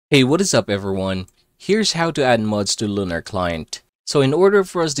Hey, what is up everyone? Here's how to add mods to Lunar Client. So in order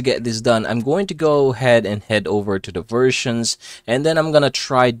for us to get this done, I'm going to go ahead and head over to the versions, and then I'm going to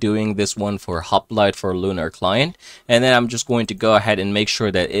try doing this one for Hoplite for Lunar Client, and then I'm just going to go ahead and make sure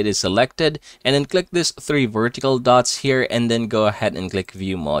that it is selected, and then click this three vertical dots here, and then go ahead and click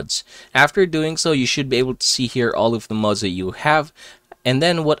View Mods. After doing so, you should be able to see here all of the mods that you have. And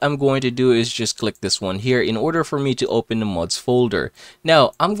then what I'm going to do is just click this one here in order for me to open the mods folder.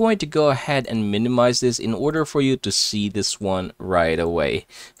 Now, I'm going to go ahead and minimize this in order for you to see this one right away.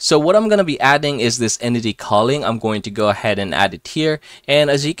 So what I'm going to be adding is this entity calling. I'm going to go ahead and add it here. And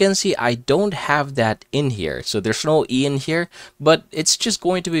as you can see, I don't have that in here. So there's no E in here, but it's just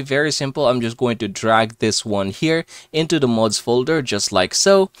going to be very simple. I'm just going to drag this one here into the mods folder just like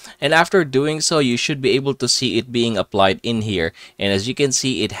so. And after doing so, you should be able to see it being applied in here. And as you can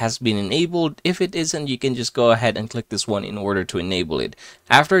see, it has been enabled. If it isn't, you can just go ahead and click this one in order to enable it.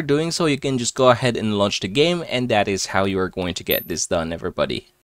 After doing so, you can just go ahead and launch the game, and that is how you are going to get this done, everybody.